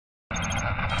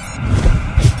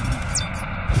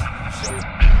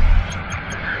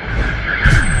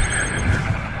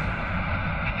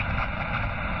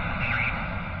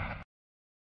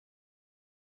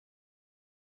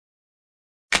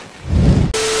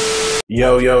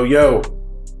Yo, yo, yo.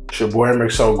 It's your boy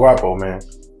Emrick So Guapo, man.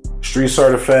 Street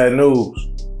Certified News.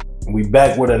 We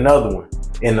back with another one.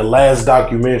 In the last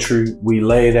documentary, we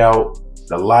laid out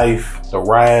the life, the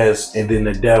rise, and then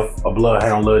the death of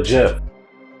Bloodhound Lil Jeff.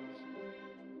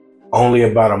 Only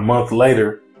about a month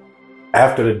later,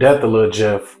 after the death of Lil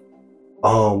Jeff,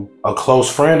 a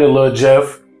close friend of Lil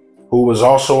Jeff, who was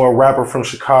also a rapper from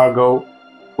Chicago,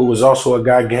 who was also a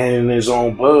guy gaining his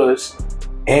own buzz,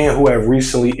 and who had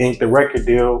recently inked a record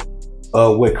deal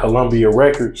with Columbia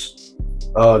Records,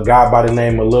 a guy by the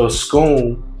name of LIL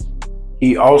SCOOM.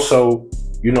 He also,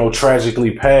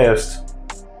 tragically passed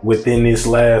within this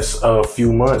last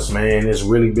few months, man. It's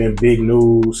really been big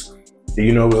news.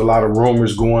 There's a lot of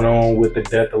rumors going on with the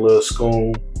death of LIL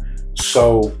SCOOM.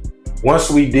 So once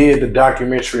we did the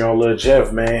documentary on Lil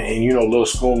Jeff, man, and LIL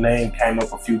SCOOM name came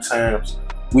up a few times,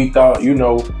 we thought,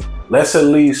 let's at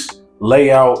least lay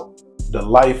out the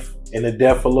life and the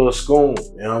death of Lil SCOOM.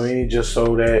 You know what I mean? Just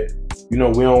so that, we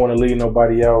don't want to leave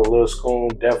nobody out. Lil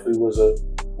SCOOM definitely was a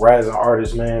rising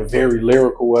artist, man. Very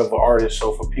lyrical of an artist.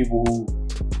 So for people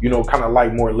who, kind of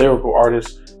like more lyrical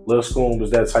artists, Lil SCOOM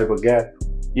was that type of guy.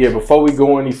 Yeah, before we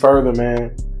go any further,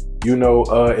 man,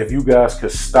 if you guys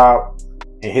could stop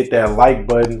and hit that like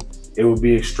button, it would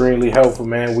be extremely helpful,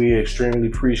 man. We extremely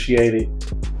appreciate it.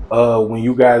 When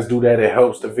you guys do that, it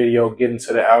helps the video get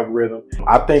into the algorithm.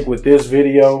 I think with this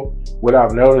video, what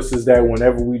I've noticed is that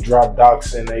whenever we drop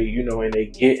docs and they, and they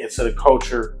get into the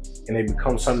culture and they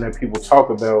become something that people talk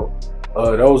about,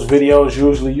 those videos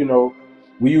usually,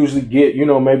 we usually get,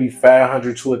 maybe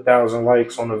 500 to 1,000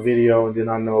 likes on the video. And then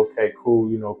I know, okay, cool.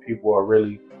 People are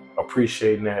really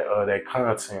appreciating that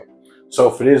content. So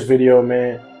for this video,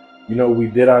 man, we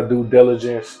did our due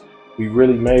diligence. We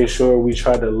really made sure we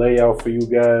tried to lay out for you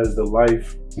guys the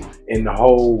life and the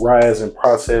whole rise and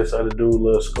process of the dude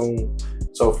Lil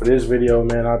SCOOM. So for this video,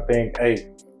 man, I think,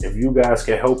 hey, if you guys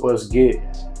can help us get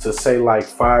to say like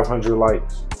 500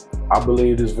 likes, I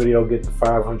believe this video get to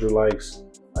 500 likes.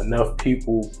 Enough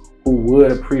people who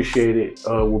would appreciate it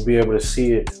will be able to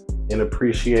see it and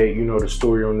appreciate, the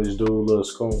story on this dude Lil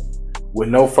SCOOM. With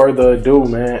no further ado,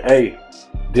 man, hey,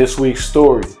 this week's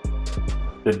story,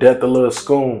 the death of Lil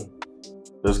SCOOM.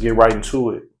 Let's get right into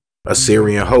it.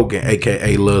 Assyrian Hogan,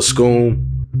 aka LIL SCOOM,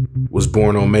 was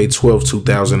born on May 12,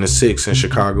 2006 in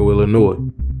Chicago, Illinois.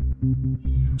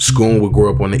 SCOOM would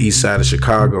grow up on the east side of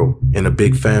Chicago in a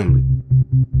big family.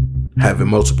 Having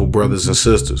multiple brothers and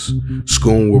sisters,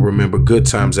 SCOOM will remember good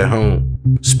times at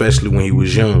home, especially when he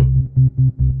was young.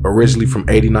 Originally from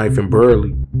 89th and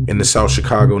Burley in the South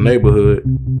Chicago neighborhood,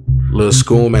 LIL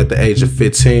SCOOM at the age of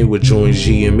 15 would join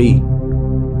GME,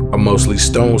 a mostly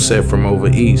stone set from over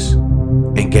east,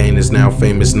 and gained his now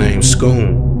famous name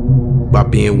SCOOM by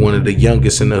being one of the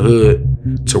youngest in the hood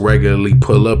to regularly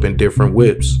pull up in different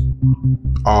whips,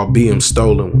 albeit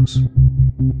stolen ones.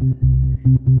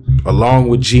 Along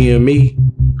with GME,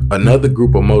 another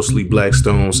group of mostly black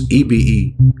stones,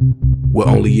 EBE, would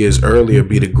only years earlier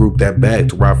be the group that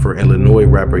backed Rockford, Illinois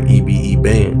rapper EBE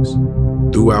bands.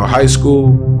 Throughout high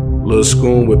school, LIL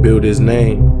SCOOM would build his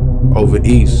name over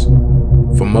east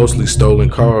for mostly stolen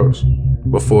cars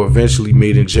before eventually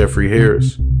meeting Jeffrey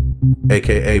Harris,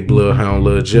 aka Bloodhound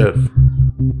Lil Jeff.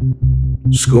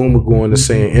 SCOOM would go on to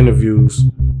say in interviews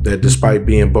that despite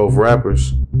being both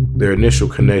rappers, their initial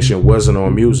connection wasn't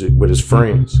on music with his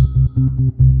friends.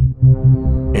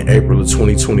 In April of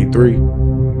 2023,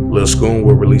 LIL SCOOM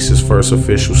would release his first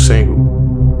official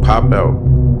single, Pop Out,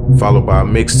 followed by a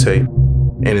mixtape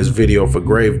and his video for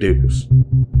Gravediggers,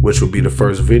 which would be the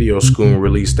first video SCOOM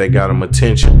released that got him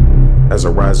attention as a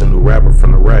rising new rapper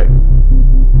from the rack.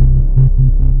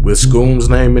 With SCOOM's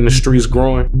name in the streets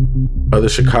growing, other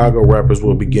Chicago rappers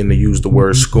will begin to use the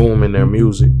word SCOOM in their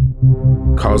music,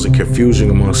 causing confusion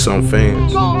among some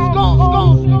fans.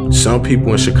 Some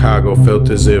people in Chicago felt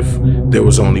as if there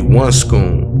was only one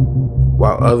SCOOM,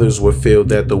 while others would feel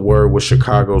that the word was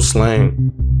Chicago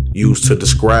slang, used to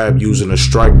describe using a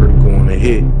striker to go on a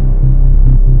hit,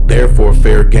 therefore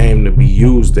fair game to be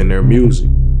used in their music.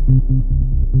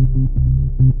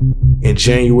 In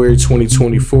January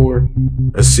 2024,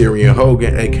 Assyrian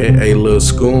Hogan, aka LIL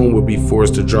SCOOM, would be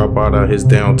forced to drop out of his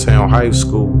downtown high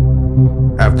school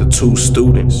after two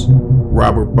students,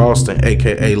 Robert Boston,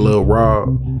 aka Lil Rob,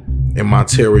 and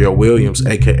Monterio Williams,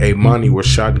 aka Monty, were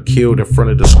shot and killed in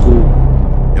front of the school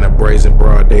in a brazen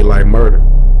broad daylight murder.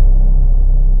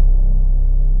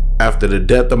 After the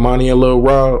death of Monty and Lil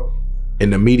Rob,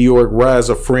 and the meteoric rise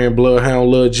of friend Bloodhound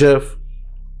Lil Jeff,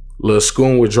 LIL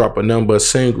SCOOM would drop a number of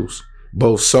singles,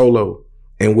 both solo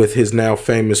and with his now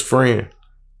famous friend,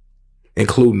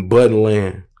 including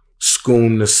Buttonland,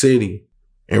 SCOOM the City,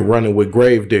 and Running with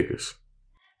Gravediggers.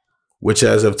 which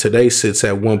as of today sits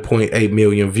at 1.8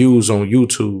 million views on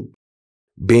YouTube.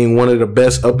 Being one of the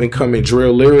best up-and-coming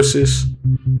drill lyricists,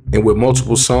 and with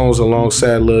multiple songs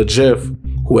alongside Lil Jeff,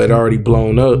 who had already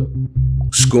blown up,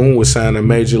 Scoom would sign a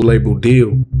major label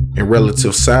deal in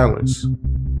relative silence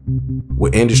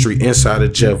with industry insider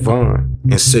Jeff Vaughn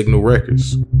and Signal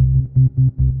Records.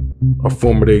 A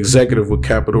former executive with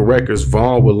Capitol Records,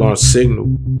 Vaughn would launch Signal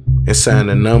and sign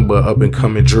a number of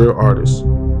up-and-coming drill artists,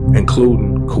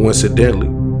 including, coincidentally,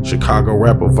 Chicago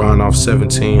rapper Vaughn off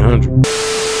 1700.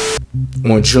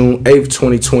 On June 8th,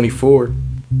 2024,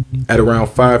 at around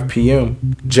 5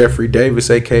 p.m., Jeffrey Davis,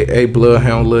 aka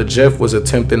Bloodhound Lil Jeff, was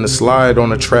attempting to slide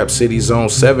on a Trap City Zone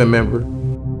 7 member,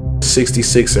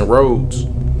 66 and Rhodes,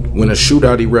 when a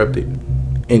shootout erupted,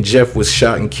 and Jeff was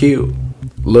shot and killed.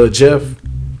 Lil Jeff,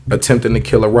 attempting to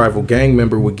kill a rival gang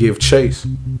member, would give chase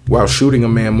while shooting a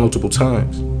man multiple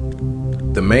times.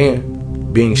 The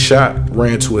man, being shot,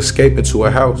 ran to escape into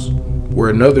a house, where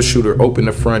another shooter opened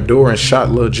the front door and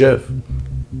shot Lil Jeff.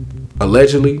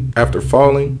 Allegedly, after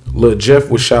falling, Lil Jeff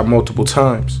was shot multiple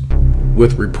times,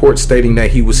 with reports stating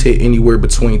that he was hit anywhere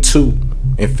between 2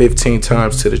 and 15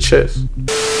 times to the chest.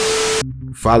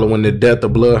 Following the death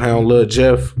of Bloodhound Lil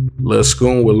Jeff, Lil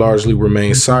Scoom would largely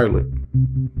remain silent.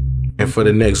 And for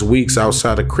the next weeks,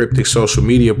 outside of cryptic social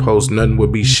media posts, nothing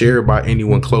would be shared by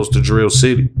anyone close to Drill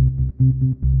City.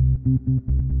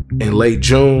 In late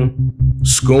June,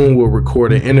 Scoom will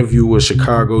record an interview with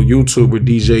Chicago YouTuber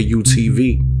DJ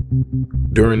UTV.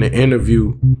 During the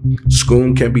interview,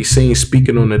 Scoom can be seen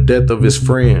speaking on the death of his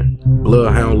friend,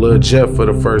 Bloodhound Lil Jeff, for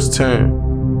the first time.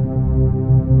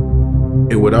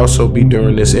 It would also be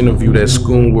during this interview that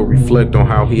Scoom will reflect on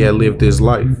how he had lived his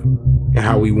life and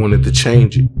how he wanted to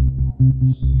change it.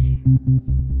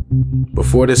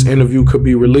 Before this interview could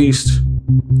be released,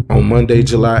 on Monday,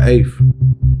 July 8th,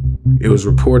 it was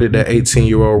reported that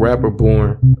 18-year-old rapper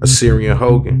born Assyrian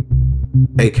Hogan,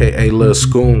 aka Lil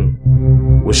Scoom,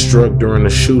 was struck during a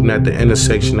shooting at the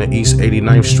intersection of East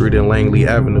 89th Street and Langley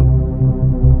Avenue.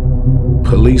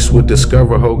 Police would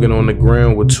discover Hogan on the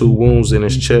ground with 2 wounds in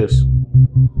his chest.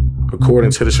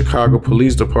 According to the Chicago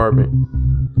Police Department,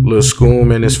 Lil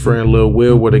Scoom and his friend Lil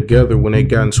Will were together when they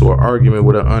got into an argument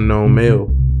with an unknown male.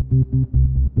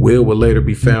 Will would later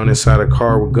be found inside a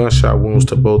car with gunshot wounds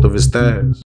to both of his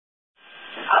thighs.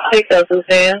 602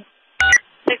 Sam.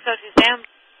 602 Sam.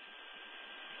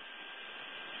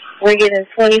 We're getting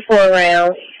 24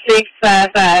 rounds,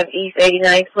 655 East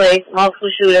 89th Place, multiple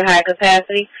shooter, high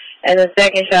capacity, and a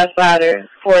second shot spotter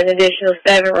for an additional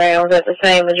 7 rounds at the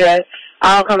same address,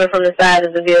 all coming from the side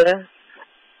of the building.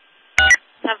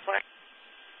 10-4.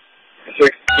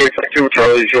 662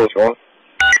 Charlie, show what's going on.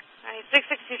 Alright,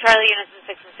 662 Charlie, units and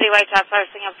 6 and citywide shots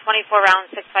firing up 24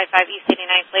 rounds, 655 East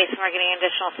 89th Place, and we're getting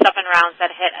additional 7 rounds that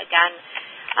hit again.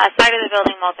 Side of the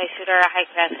building, multi-shooter, high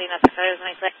capacity, nothing further than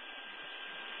I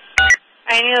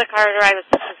I knew the car would arrive at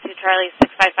 662 Charlie,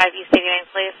 655 East 89th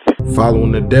Place.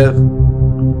 Following the death,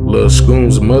 Lil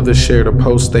Scoom's mother shared a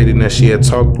post stating that she had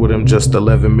talked with him just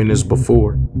 11 minutes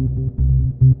before.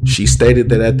 She stated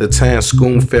that at the time,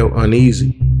 Scoom felt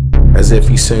uneasy, as if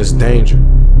he sensed danger.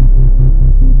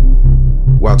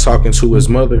 While talking to his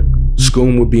mother,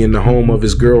 Scoom would be in the home of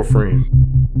his girlfriend,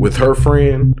 with her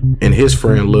friend and his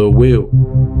friend Lil Will.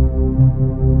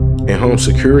 In home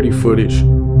security footage,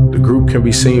 the group can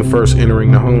be seen first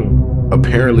entering the home,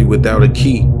 apparently without a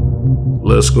key.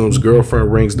 Lil Scoom's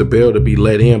girlfriend rings the bell to be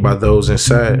let in by those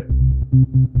inside.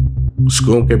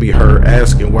 Scoom can be heard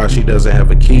asking why she doesn't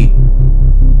have a key,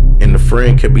 and the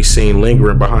friend can be seen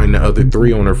lingering behind the other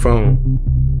 3 on her phone.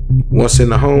 Once in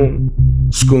the home,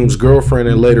 Scoom's girlfriend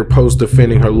in later posts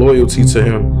defending her loyalty to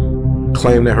him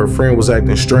claimed that her friend was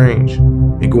acting strange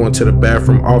and going to the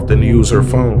bathroom often to use her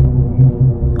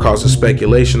phone, causing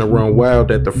speculation to run wild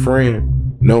that the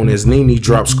friend, known as Nene,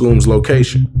 dropped Scoom's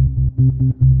location.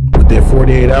 Within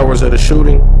 48 hours of the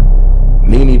shooting,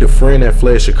 Nene, the friend, had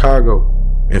fled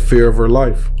Chicago in fear of her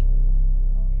life.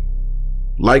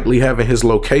 Likely having his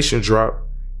location dropped,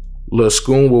 Lil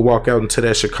Scoom would walk out into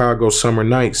that Chicago summer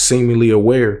night seemingly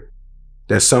aware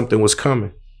that something was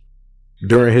coming.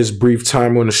 During his brief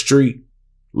time on the street,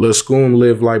 Lil Scoom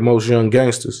lived like most young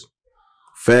gangsters,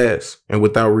 fast and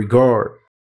without regard.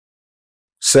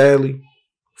 Sadly,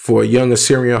 for a young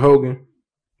Assyrian Hogan,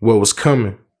 what was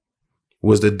coming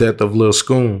was the death of Lil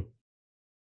Scoom.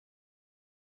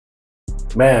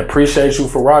 Man, appreciate you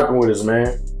for rocking with us,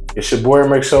 man. It's your boy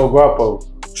Mixo Guapo,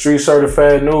 Street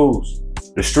Certified News,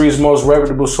 the street's most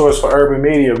reputable source for urban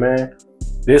media, man.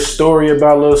 This story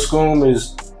about Lil Scoom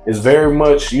is very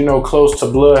much, you know, close to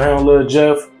Bloodhound Lil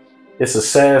Jeff. It's a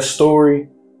sad story.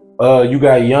 You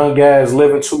got young guys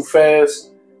living too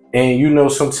fast, And you know,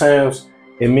 sometimes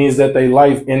it means that their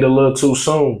life end a little too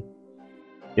soon.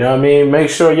 You know what I mean? Make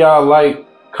sure y'all like,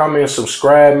 comment,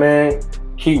 subscribe, man.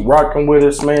 Keep rocking with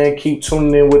us, man. Keep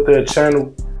tuning in with the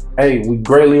channel. Hey, we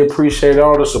greatly appreciate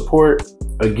all the support.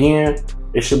 Again,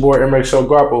 it's your boy MXL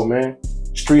Guapo, man.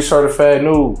 Street Certified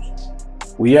News.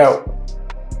 We out.